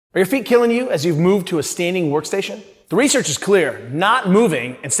Are your feet killing you as you've moved to a standing workstation? The research is clear. Not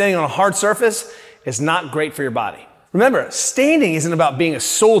moving and standing on a hard surface is not great for your body. Remember, standing isn't about being a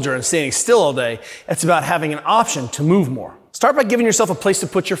soldier and standing still all day. It's about having an option to move more. Start by giving yourself a place to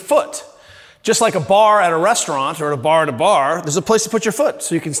put your foot. Just like a bar at a restaurant or a bar at a bar, there's a place to put your foot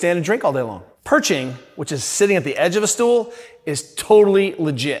so you can stand and drink all day long. Perching, which is sitting at the edge of a stool, is totally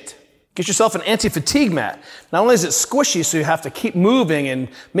legit. Get yourself an anti-fatigue mat. Not only is it squishy, so you have to keep moving and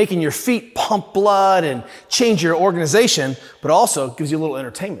making your feet pump blood and change your organization, but also gives you a little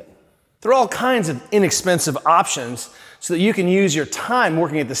entertainment. There are all kinds of inexpensive options so that you can use your time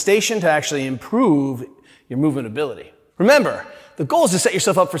working at the station to actually improve your movement ability. Remember, the goal is to set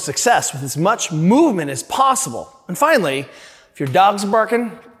yourself up for success with as much movement as possible. And finally, if your dog's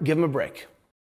barking, give him a break.